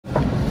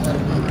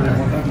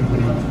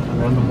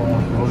run the ball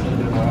and throw as you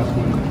did last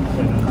week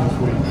and then this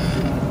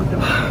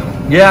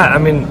week? Yeah, I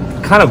mean,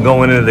 kind of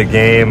going into the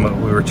game,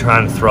 we were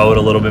trying to throw it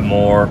a little bit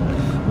more.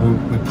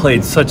 We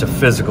played such a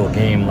physical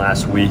game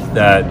last week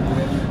that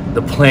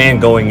the plan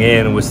going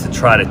in was to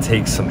try to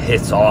take some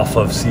hits off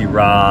of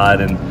C-Rod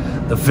and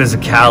the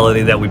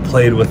physicality that we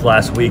played with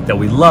last week that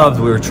we loved.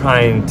 We were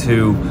trying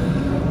to,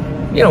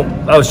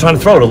 I was trying to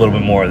throw it a little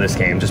bit more this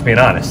game, just being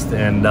honest.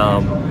 And,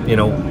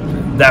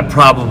 that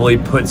probably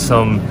put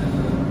some,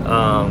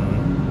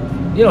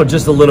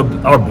 just a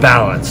little, our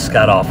balance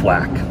got off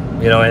whack,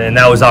 and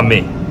that was on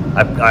me.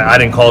 I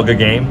didn't call a good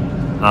game.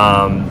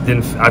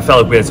 I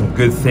felt like we had some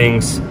good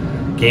things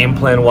game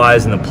plan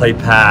wise in the play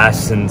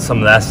pass and some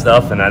of that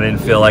stuff, and I didn't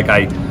feel like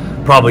I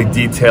probably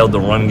detailed the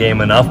run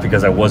game enough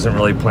because I wasn't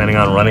really planning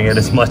on running it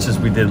as much as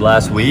we did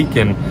last week,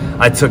 and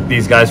I took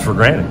these guys for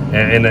granted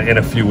in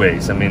a few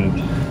ways. I mean,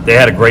 they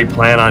had a great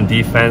plan on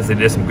defense. They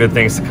did some good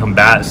things to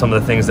combat some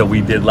of the things that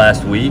we did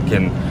last week,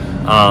 and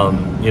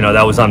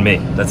that was on me.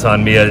 That's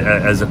on me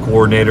as a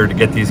coordinator to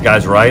get these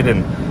guys right,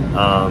 and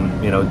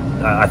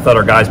I thought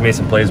our guys made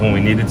some plays when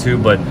we needed to,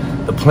 but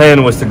the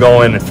plan was to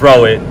go in and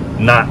throw it,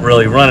 not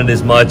really run it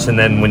as much, and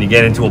then when you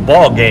get into a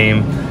ball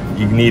game,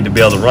 you need to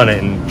be able to run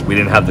it, and we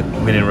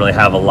didn't really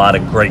have a lot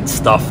of great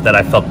stuff that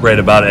I felt great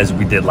about as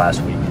we did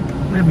last week.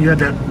 You had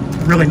that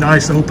really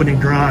nice opening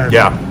drive.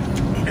 Yeah.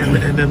 And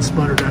then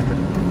sputtered after.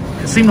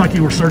 It seemed like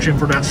you were searching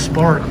for that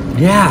spark.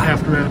 Yeah.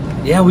 After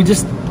that. Yeah,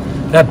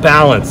 that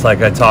balance,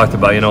 like I talked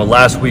about.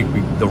 Last week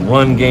the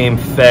run game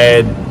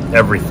fed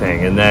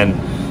everything, and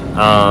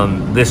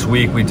then this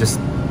week we just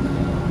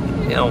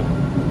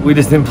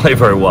didn't play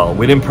very well.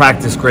 We didn't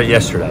practice great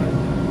yesterday.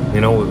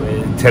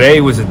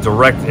 Today was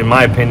in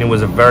my opinion,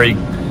 was a very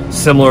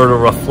similar to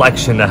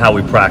reflection to how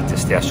we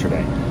practiced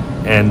yesterday.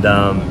 And,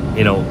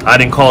 I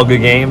didn't call a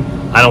good game.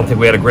 I don't think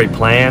we had a great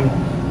plan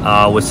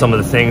with some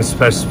of the things,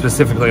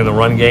 specifically in the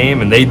run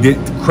game. And they did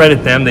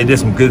credit them. They did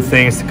some good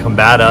things to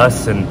combat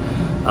us. And,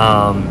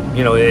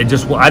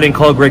 I didn't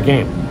call a great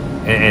game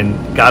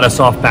and got us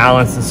off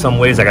balance in some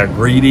ways. I got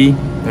greedy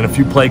in a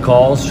few play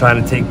calls,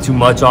 trying to take too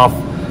much off,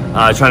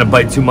 trying to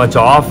bite too much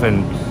off.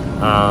 And,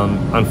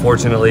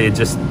 unfortunately,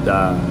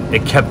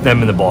 it kept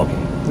them in the ballgame.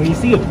 When you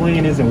see a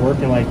plan isn't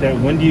working like that,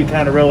 when do you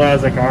kind of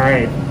realize, like, all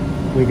right,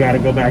 we got to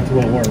go back to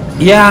what works?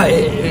 Yeah,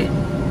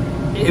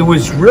 it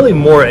was really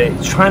more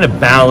trying to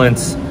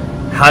balance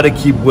how to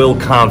keep Will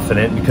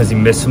confident because he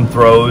missed some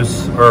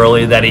throws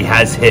early that he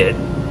has hit,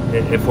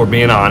 if we're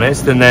being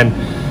honest. And then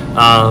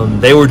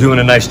they were doing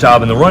a nice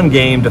job in the run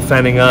game,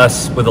 defending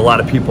us with a lot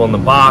of people in the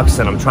box,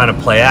 and I'm trying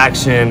to play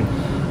action.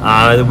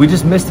 We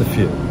just missed a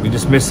few. We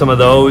just missed some of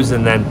those,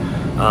 and then,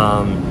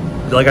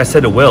 like I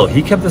said to Will,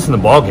 he kept us in the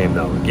ball game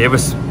though.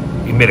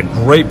 He made a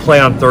great play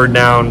on third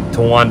down to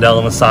Wandell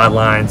on the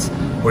sidelines,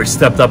 where he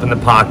stepped up in the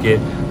pocket.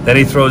 Then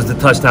he throws the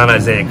touchdown to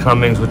Isaiah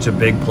Cummings, which is a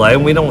big play,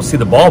 and we don't see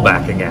the ball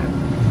back again.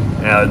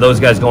 Those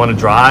guys go on a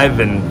drive,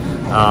 and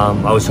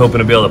I was hoping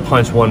to be able to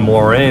punch one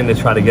more in to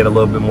try to get a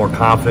little bit more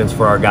confidence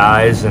for our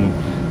guys, and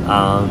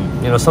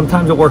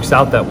sometimes it works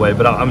out that way.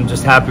 But I'm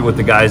just happy with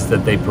the guys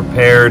that they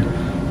prepared.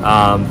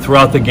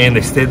 Throughout the game,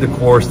 they stayed the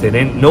course.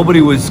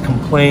 Nobody was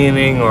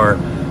complaining or,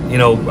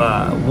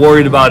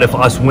 worried about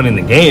us winning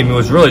the game. It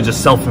was really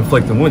just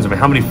self-inflicted wounds. I mean,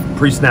 how many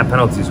pre-snap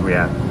penalties we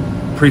had?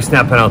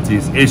 Pre-snap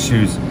penalties,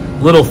 issues,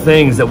 little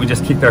things that we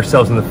just kicked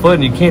ourselves in the foot,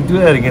 and you can't do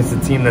that against a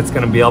team that's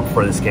going to be up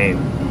for this game.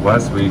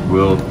 Last week,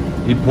 Will,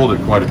 he pulled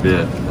it quite a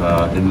bit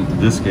in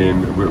this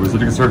game. Was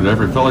it a concerted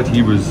effort? It felt like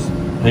he was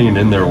hanging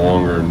in there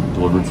longer and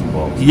delivering some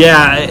balls.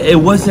 Yeah, it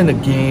wasn't a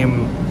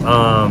game.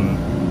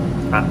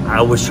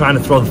 I was trying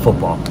to throw the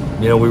football.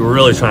 We were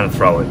really trying to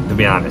throw it, to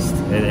be honest.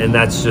 And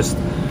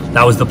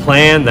that was the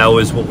plan. That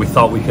was what we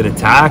thought we could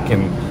attack.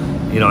 And,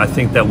 I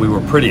think that we were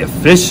pretty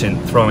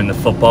efficient throwing the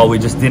football. We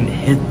just didn't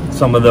hit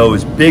some of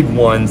those big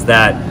ones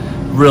that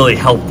really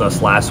helped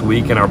us last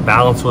week, and our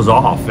balance was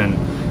off. And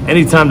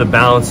anytime the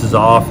balance is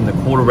off and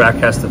the quarterback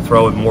has to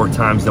throw it more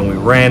times than we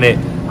ran it,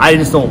 I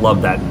just don't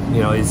love that.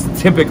 It's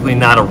typically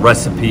not a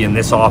recipe in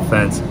this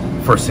offense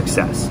for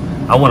success.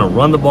 I want to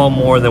run the ball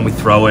more than we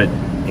throw it,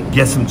 and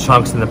get some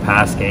chunks in the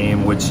pass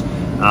game, which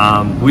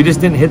we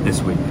just didn't hit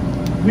this week.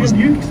 Do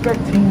you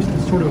expect teams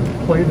to sort of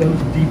play those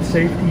deep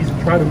safeties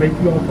and try to make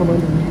you all come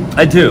underneath?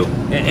 I do,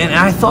 and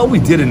I thought we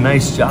did a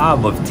nice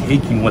job of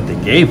taking what they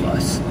gave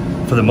us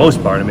for the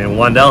most part. I mean,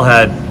 Wandell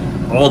had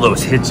all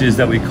those hitches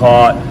that we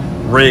caught.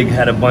 Rig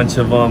had a bunch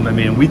of them. I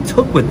mean, we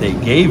took what they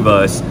gave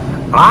us.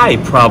 I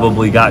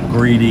probably got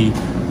greedy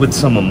with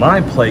some of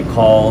my play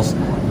calls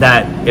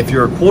that if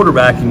you're a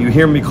quarterback and you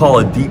hear me call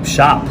a deep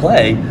shot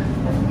play,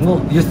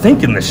 well, you're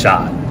thinking the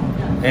shot,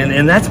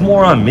 and that's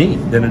more on me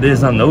than it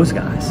is on those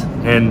guys.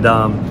 And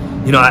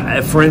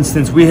for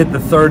instance, we hit the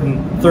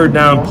third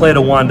down play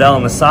to Wandell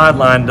on the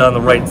sideline down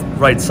the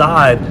right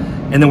side,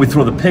 and then we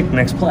throw the pick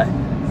next play.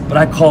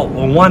 But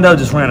Wandell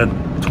just ran a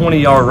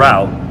 20-yard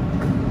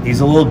route. He's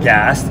a little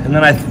gassed, and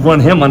then I run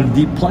him on a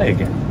deep play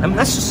again. I mean,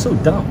 that's just so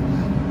dumb.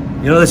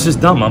 That's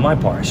just dumb on my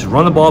part. I should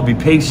run the ball, be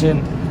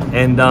patient,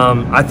 and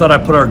I thought I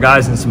put our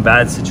guys in some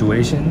bad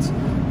situations.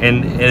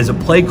 And as a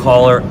play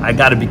caller, I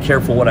got to be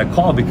careful what I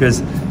call,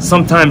 because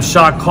sometimes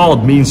shot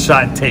called means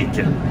shot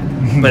taken.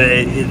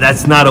 But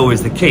that's not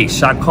always the case.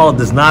 Shot called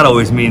does not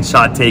always mean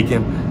shot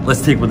taken.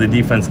 Let's take what the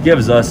defense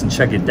gives us and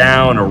check it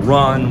down or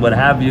run, what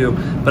have you.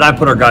 But I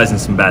put our guys in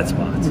some bad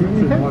spots. You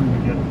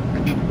wanted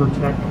to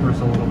protect Chris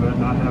a little bit,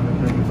 not have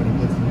it things when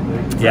he gets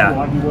in big. Yeah.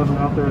 Why he wasn't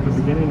out there at the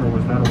beginning, or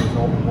was that a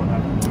result of what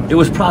happened? It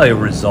was probably a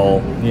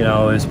result. You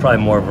know, it was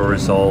probably more of a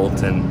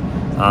result. And,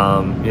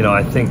 you know,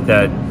 I think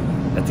that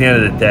at the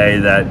end of the day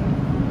that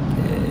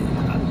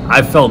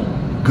I felt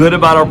good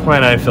about our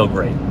plan. I felt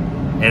great.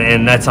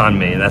 And that's on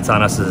me. That's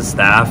on us as a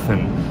staff.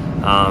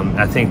 And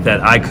I think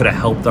that I could have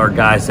helped our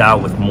guys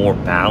out with more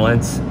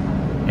balance.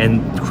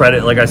 And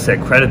credit, like I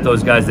said, credit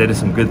those guys. They did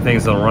some good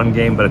things on the run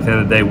game. But at the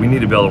end of the day, we need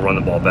to be able to run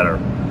the ball better.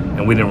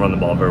 And we didn't run the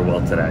ball very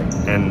well today.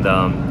 And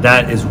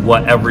that is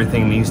what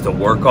everything needs to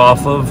work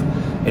off of.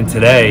 And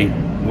today,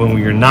 when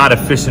you're not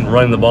efficient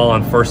running the ball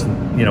on first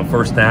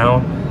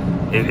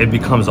down, it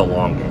becomes a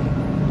long game.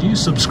 Do you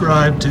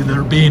subscribe to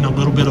there being a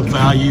little bit of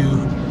value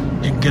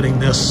in getting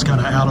this kind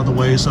of out of the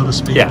way, so to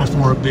speak,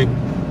 before a big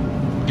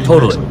game?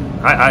 Totally.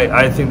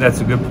 I think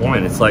that's a good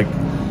point. It's like,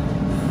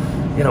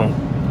 you know,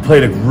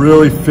 played a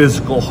really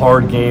physical,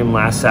 hard game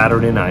last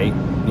Saturday night,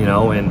 you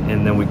know,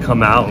 and then we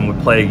come out and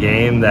we play a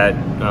game that,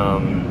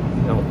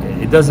 you know,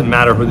 it doesn't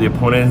matter who the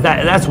opponent is.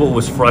 That's what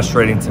was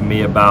frustrating to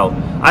me about,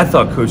 I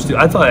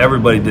thought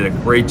everybody did a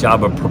great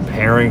job of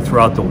preparing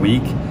throughout the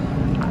week.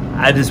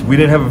 We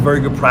didn't have a very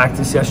good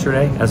practice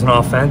yesterday as an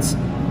offense.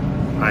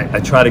 I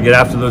tried to get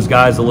after those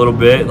guys a little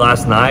bit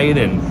last night,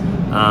 and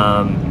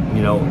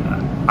you know,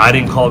 I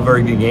didn't call a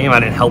very good game. I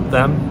didn't help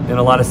them in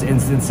a lot of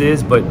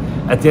instances, but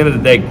at the end of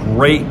the day,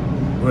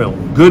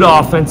 good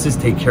offenses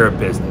take care of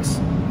business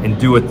and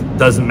do it.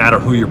 Doesn't matter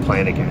who you're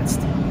playing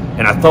against.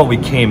 And I thought we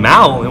came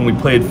out and we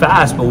played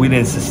fast, but we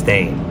didn't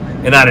sustain,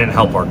 and I didn't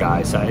help our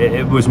guys.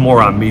 It was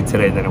more on me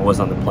today than it was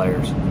on the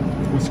players.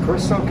 Was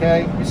Chris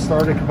okay? You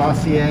started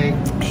Cavassier.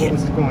 What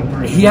was going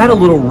through? He had a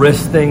little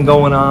wrist thing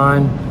going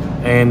on,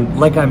 and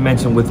like I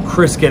mentioned, with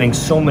Chris getting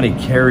so many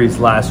carries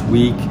last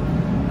week,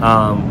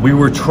 we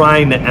were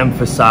trying to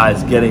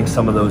emphasize getting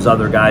some of those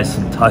other guys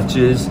some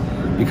touches,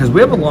 because we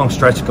have a long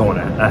stretch going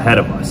ahead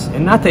of us.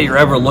 And not that you're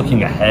ever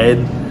looking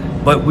ahead,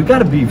 but we got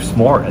to be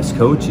smart as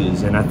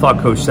coaches. And I thought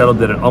Coach Settle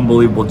did an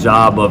unbelievable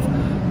job of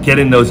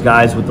getting those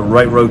guys with the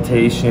right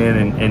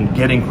rotation and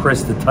getting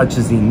Chris the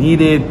touches he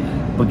needed,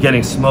 but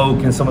getting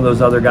Smoke and some of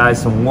those other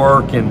guys some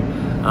work. And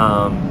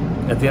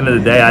at the end of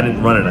the day, I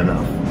didn't run it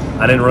enough.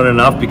 I didn't run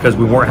enough because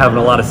we weren't having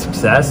a lot of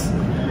success.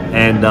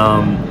 And,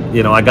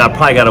 you know, I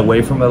probably got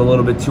away from it a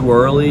little bit too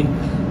early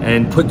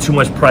and put too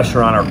much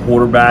pressure on our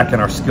quarterback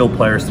and our skill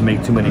players to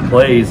make too many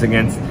plays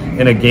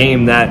in a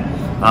game that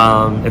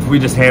if we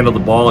just handle the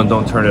ball and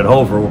don't turn it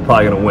over, we're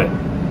probably going to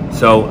win.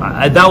 So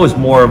that was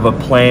more of a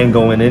plan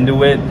going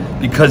into it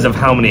because of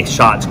how many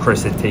shots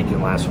Chris had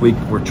taken last week.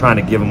 We're trying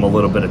to give him a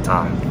little bit of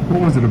time.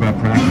 What was it about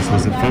practice?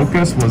 Was it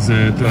focus? Was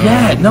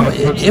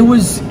it? It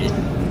was.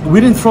 We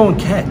didn't throw and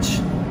catch.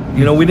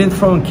 You know, we didn't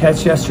throw and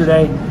catch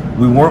yesterday.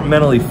 We weren't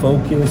mentally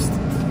focused.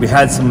 We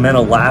had some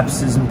mental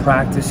lapses in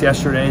practice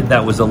yesterday.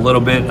 That was a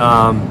little bit,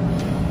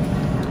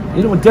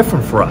 you know,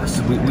 different for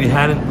us.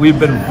 We've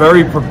been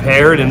very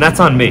prepared, and that's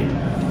on me.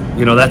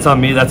 You know, that's on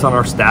me. That's on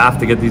our staff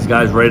to get these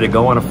guys ready to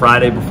go on a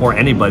Friday before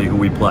anybody who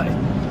we play.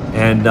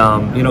 And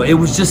you know, it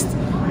was just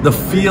the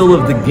feel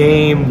of the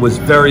game was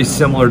very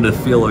similar to the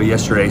feel of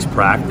yesterday's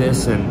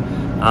practice, and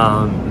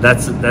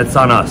that's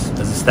on us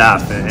as a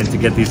staff and to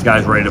get these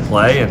guys ready to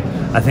play. And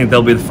I think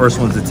they'll be the first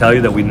ones to tell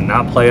you that we did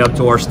not play up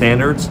to our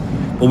standards,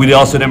 but we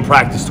also didn't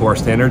practice to our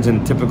standards.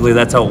 And typically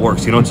that's how it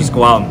works. You don't just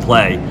go out and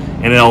play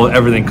and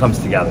everything comes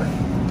together.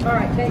 All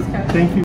right, thanks, Coach. Thank you.